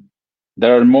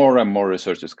there are more and more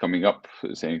researchers coming up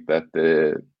saying that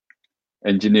the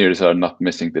engineers are not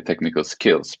missing the technical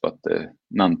skills, but the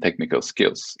non-technical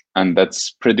skills, and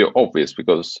that's pretty obvious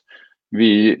because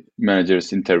we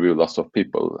managers interview lots of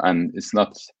people, and it's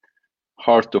not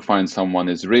hard to find someone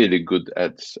is really good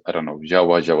at, I don't know,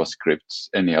 Java, JavaScript,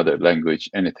 any other language,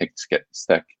 any tech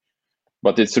stack.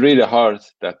 But it's really hard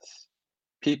that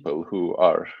people who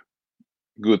are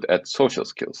good at social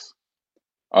skills.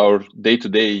 Our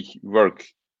day-to-day work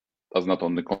does not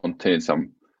only contain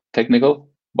some technical,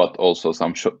 but also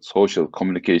some social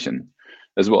communication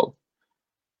as well.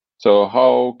 So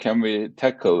how can we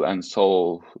tackle and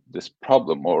solve this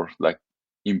problem, or like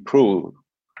improve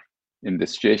in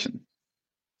this situation?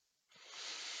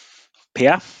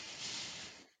 Pierre?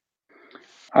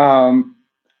 I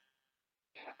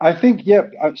think, yeah,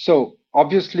 so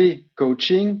obviously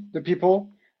coaching the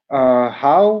people,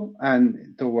 how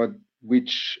and toward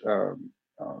which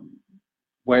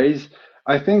ways.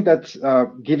 I think that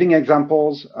giving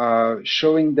examples,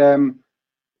 showing them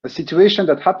a situation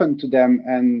that happened to them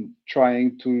and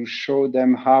trying to show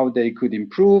them how they could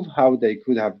improve, how they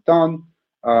could have done,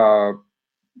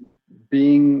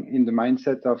 being in the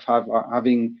mindset of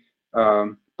having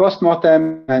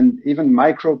post-mortem and even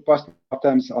micro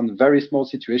post-mortems on very small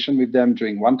situation with them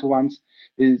during one-to-ones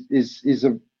is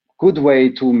a good way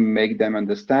to make them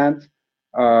understand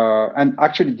and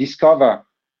actually discover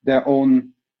their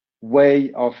own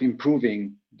way of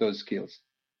improving those skills.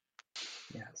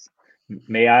 Yes.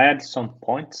 May I add some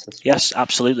points as well? Yes,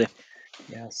 absolutely.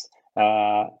 Yes.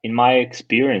 In my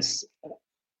experience,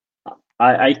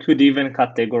 I could even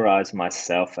categorize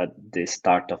myself at the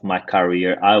start of my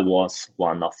career. I was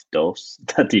one of those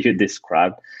that you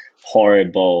described,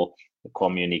 horrible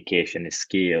communication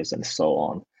skills and so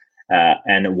on.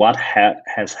 And what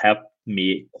has helped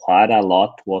me quite a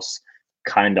lot was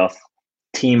kind of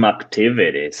team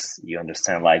activities, you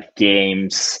understand, like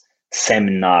games,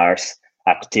 seminars,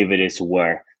 activities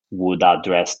where would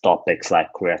address topics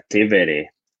like creativity,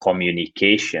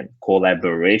 communication,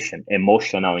 collaboration,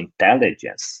 emotional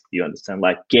intelligence, you understand,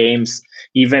 like games,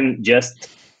 even just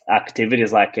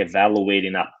activities like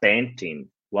evaluating a painting.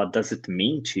 What does it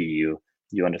mean to you?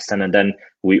 You understand? And then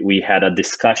we had a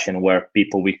discussion where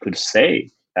we could say,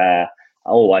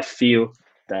 oh, I feel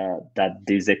that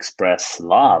this express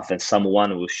love, and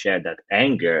someone will share that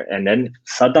anger, and then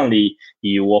suddenly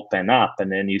you open up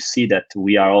and then you see that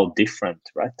we are all different,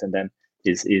 right? And then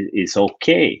it's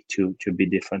okay to be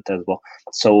different as well.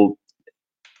 So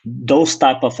those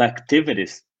type of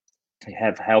activities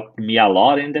have helped me a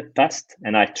lot in the past,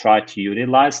 and I try to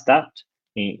utilize that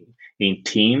in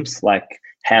teams, like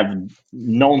have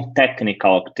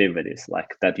non-technical activities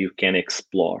like that you can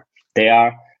explore. There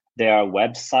are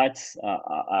websites.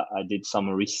 I did some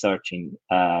research in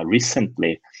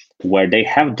recently where they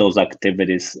have those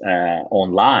activities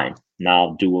online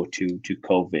now due to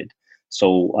COVID.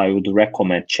 So I would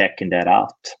recommend checking that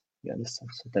out. You understand?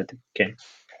 So that you can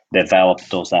develop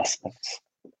those aspects.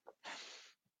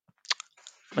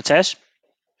 Matthias?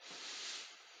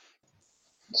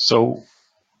 So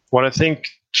what I think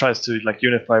tries to like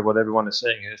unify what everyone is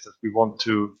saying is that we want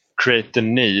to create the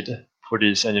need for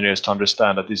these engineers to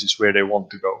understand that this is where they want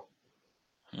to go.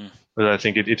 But I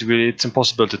think it's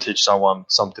impossible to teach someone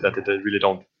something that they really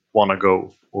don't want to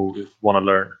go or want to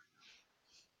learn.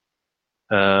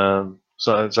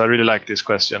 So I really like this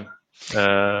question.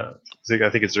 I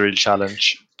think it's a real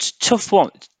challenge. It's a tough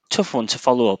one to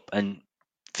follow up, and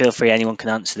feel free, anyone can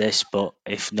answer this, but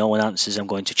if no one answers, I'm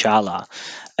going to Charla.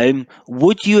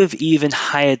 Would you have even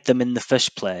hired them in the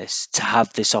first place to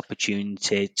have this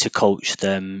opportunity to coach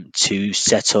them, to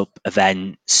set up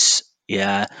events?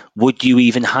 Yeah. Would you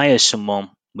even hire someone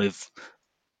with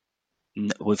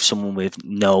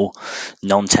no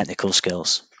non-technical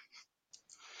skills?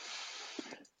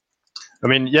 I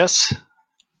mean, yes,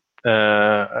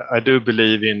 I do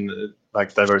believe in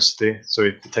like diversity. So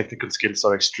if the technical skills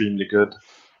are extremely good,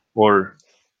 or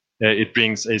it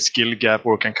brings a skill gap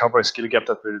or can cover a skill gap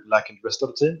that we lack in the rest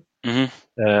of the team,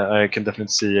 I can definitely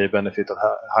see a benefit of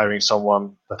hiring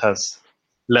someone that has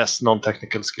less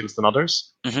non-technical skills than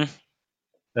others.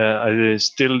 I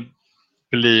still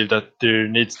believe that there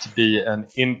needs to be an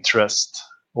interest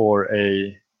or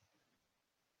a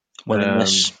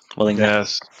willingness,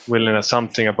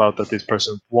 something about that this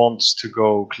person wants to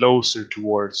go closer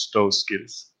towards those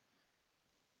skills.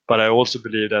 But I also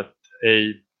believe that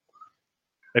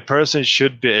a person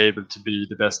should be able to be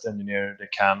the best engineer they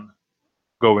can,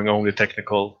 going only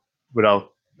technical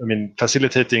without,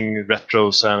 facilitating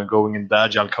retros and going in the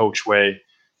agile coach way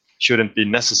shouldn't be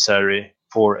necessary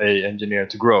for a engineer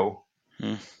to grow.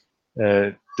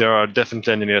 There are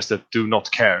definitely engineers that do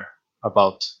not care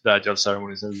about the agile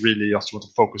ceremonies and really just want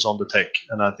to focus on the tech,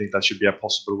 and I think that should be a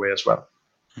possible way as well.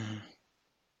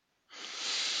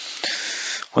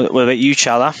 What about you,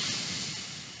 Charla?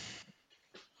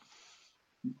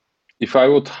 If I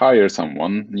would hire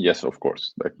someone, yes, of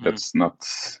course. Like that's not,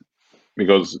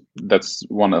 because that's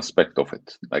one aspect of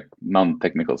it. Like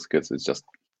non-technical skills is just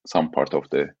some part of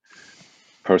the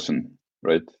person,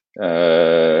 right?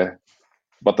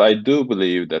 But I do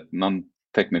believe that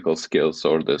non-technical skills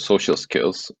or the social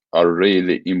skills are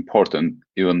really important,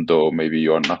 even though maybe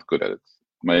you are not good at it.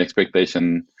 My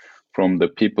expectation from the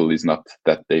people is not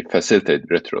that they facilitate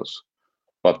retros,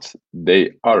 but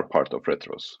they are part of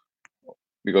retros.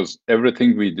 Because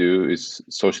everything we do is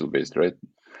social based, right?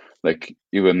 Like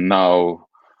even now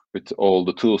with all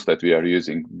the tools that we are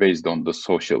using based on the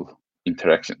social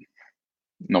interaction,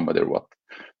 no matter what.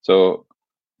 So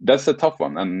that's a tough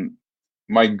one. And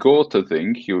my go-to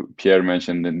thing, Pierre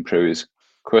mentioned in previous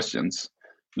questions,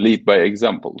 lead by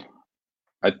example.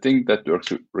 I think that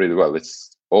works really well.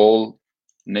 It's all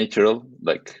natural,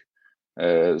 like,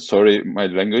 sorry my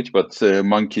language, but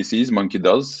monkey sees, monkey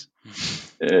does.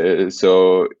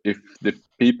 So if the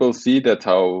people see that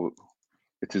how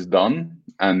it is done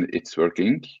and it's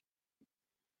working,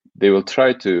 they will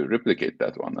try to replicate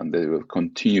that one, and they will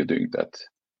continue doing that.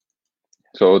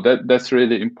 So that's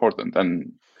really important,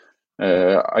 and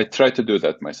I try to do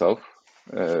that myself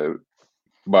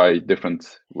by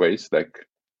different ways, like,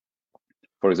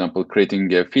 for example,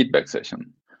 creating a feedback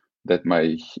session that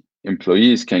my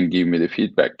employees can give me the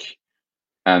feedback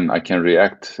and I can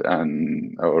react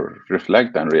or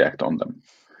reflect and react on them.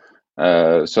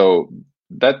 So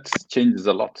that changes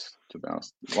a lot, to be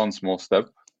honest. One small step.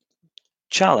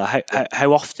 Charlie,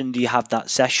 how often do you have that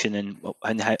session, and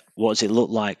what does it look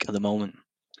like at the moment?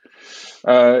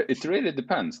 It really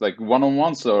depends. Like,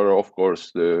 one-on-ones are, of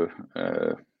course, the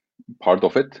part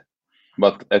of it.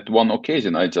 But at one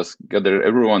occasion, I just gathered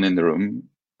everyone in the room.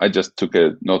 I just took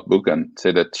a notebook and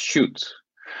said that, shoot,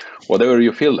 whatever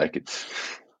you feel like it.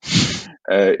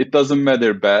 It doesn't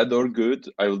matter bad or good.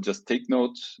 I will just take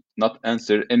notes, not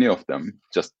answer any of them.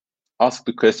 Just ask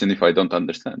the question if I don't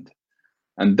understand.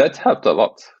 And that helped a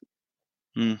lot.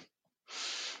 I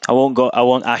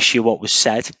won't ask you what was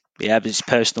said. Yeah, but it's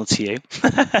personal to you.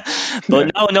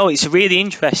 But no, it's really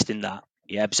interesting that.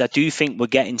 Yeah, because I do think we're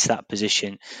getting to that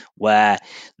position where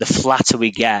the flatter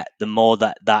we get, the more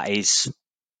that is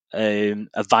a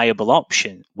viable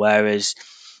option. Whereas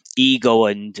ego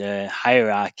and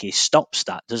hierarchy stops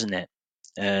that, doesn't it?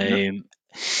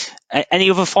 Any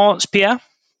other thoughts, Pierre?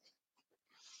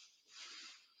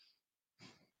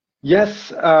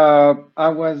 Yes, I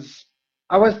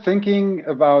was thinking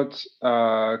about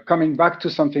coming back to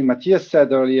something Matthias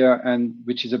said earlier, and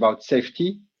which is about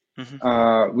safety.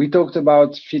 We talked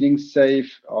about feeling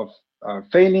safe of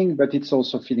failing, but it's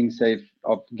also feeling safe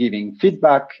of giving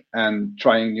feedback and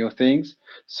trying new things.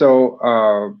 So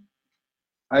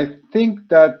I think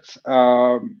that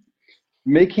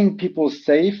making people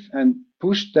safe and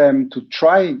push them to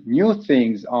try new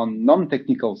things on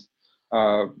non-technical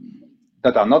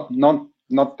that are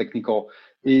not technical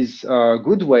is a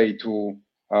good way to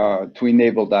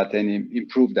enable that and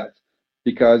improve that.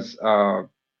 Because,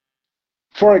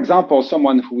 for example,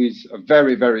 someone who is a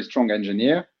very, very strong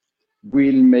engineer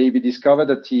will maybe discover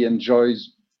that he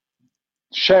enjoys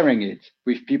sharing it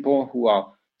with people who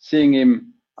are seeing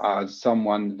him as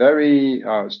someone very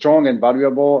strong and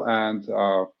valuable,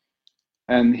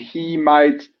 and he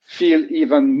might feel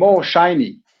even more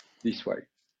shiny this way.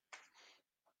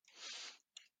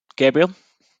 Gabriel,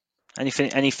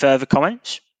 any further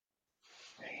comments?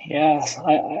 Yes,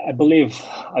 I believe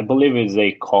it's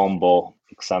a combo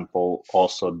example.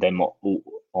 Also, demo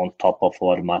on top of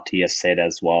what Matthias said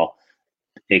as well,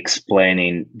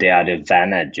 explaining the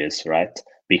advantages, right?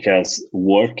 Because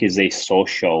work is a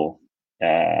social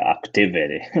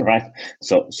activity, right?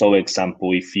 So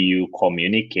example, if you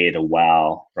communicate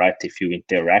well, right? If you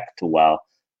interact well,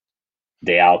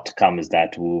 the outcome is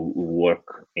that we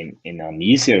work in an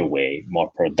easier way, more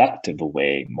productive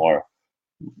way, more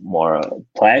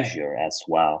pleasure as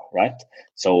well, right?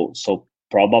 So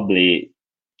probably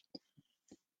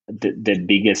the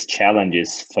biggest challenge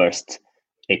is first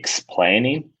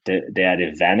explaining the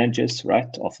advantages,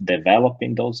 right, of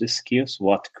developing those skills,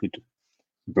 what could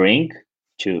bring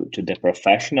to the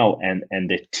professional and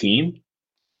the team,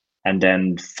 and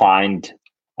then find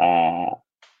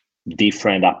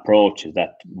different approaches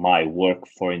that might work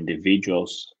for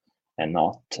individuals and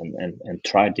not, and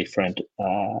try different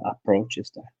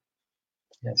approaches there.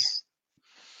 Yes.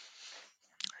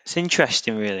 It's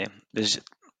interesting, really. There's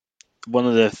one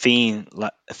of the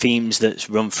themes that's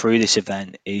run through this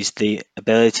event is the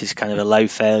ability to kind of allow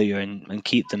failure and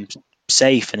keep them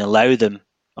safe and allow them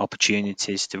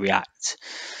opportunities to react.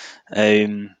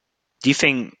 Do you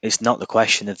think it's not the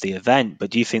question of the event,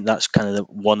 but do you think that's kind of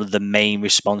one of the main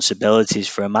responsibilities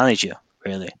for a manager,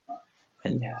 really?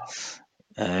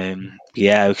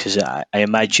 Yeah, because I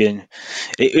imagine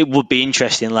it would be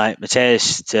interesting, like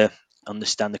Matthias, to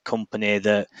understand the company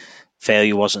that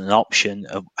failure wasn't an option,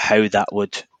 of how that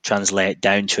would translate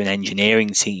down to an engineering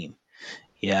team.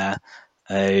 Yeah,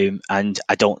 and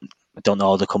I don't know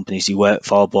all the companies you work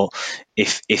for, but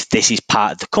if this is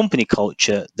part of the company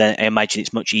culture, then I imagine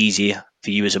it's much easier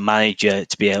for you as a manager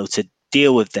to be able to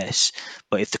deal with this.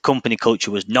 But if the company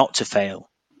culture was not to fail,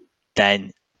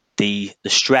 then the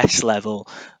stress level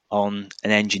on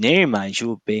an engineering manager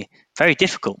would be very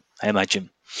difficult, I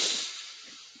imagine.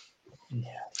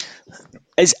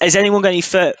 Has anyone got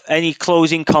any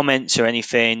closing comments or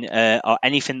anything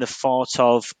they thought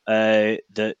of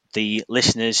that the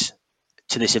listeners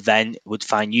to this event would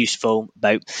find useful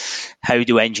about how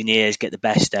do engineers get the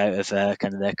best out of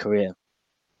kind of their career?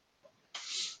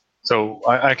 So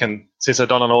I can, since I've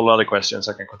done on all the other questions,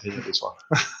 I can continue this one.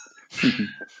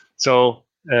 So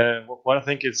what I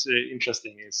think is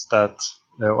interesting is that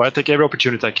I take every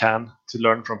opportunity I can to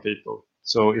learn from people.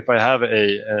 So if I have an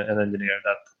engineer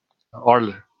that are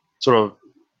sort of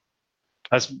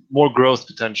has more growth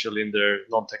potential in their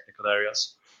non-technical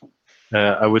areas,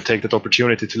 I would take that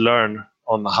opportunity to learn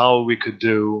on how we could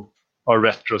do our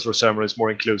retros or ceremonies more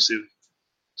inclusive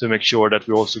to make sure that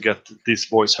we also get this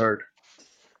voice heard.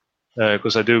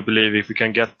 Because I do believe if we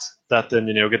can get that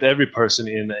engineer, get every person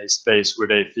in a space where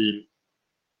they feel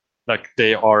like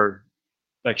they are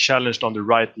like challenged on the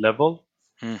right level,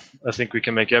 I think we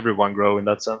can make everyone grow in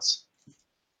that sense.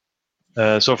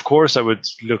 So of course I would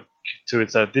look to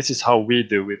it that this is how we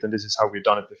do it and this is how we've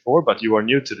done it before, but you are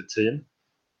new to the team.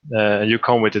 You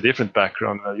come with a different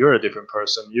background, you're a different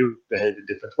person, you behave in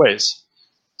different ways.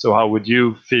 So how would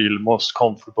you feel most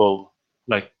comfortable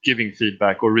like giving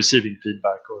feedback or receiving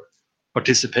feedback or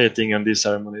participating in these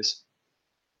ceremonies?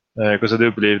 Because I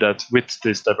do believe that with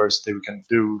this diversity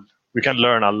we can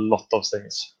learn a lot of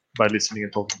things by listening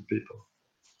and talking to people.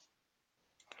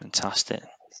 Fantastic.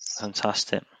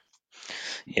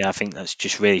 Yeah, I think that's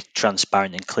just really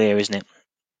transparent and clear, isn't it?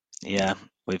 Yeah,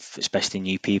 with especially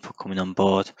new people coming on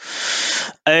board.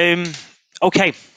 Okay,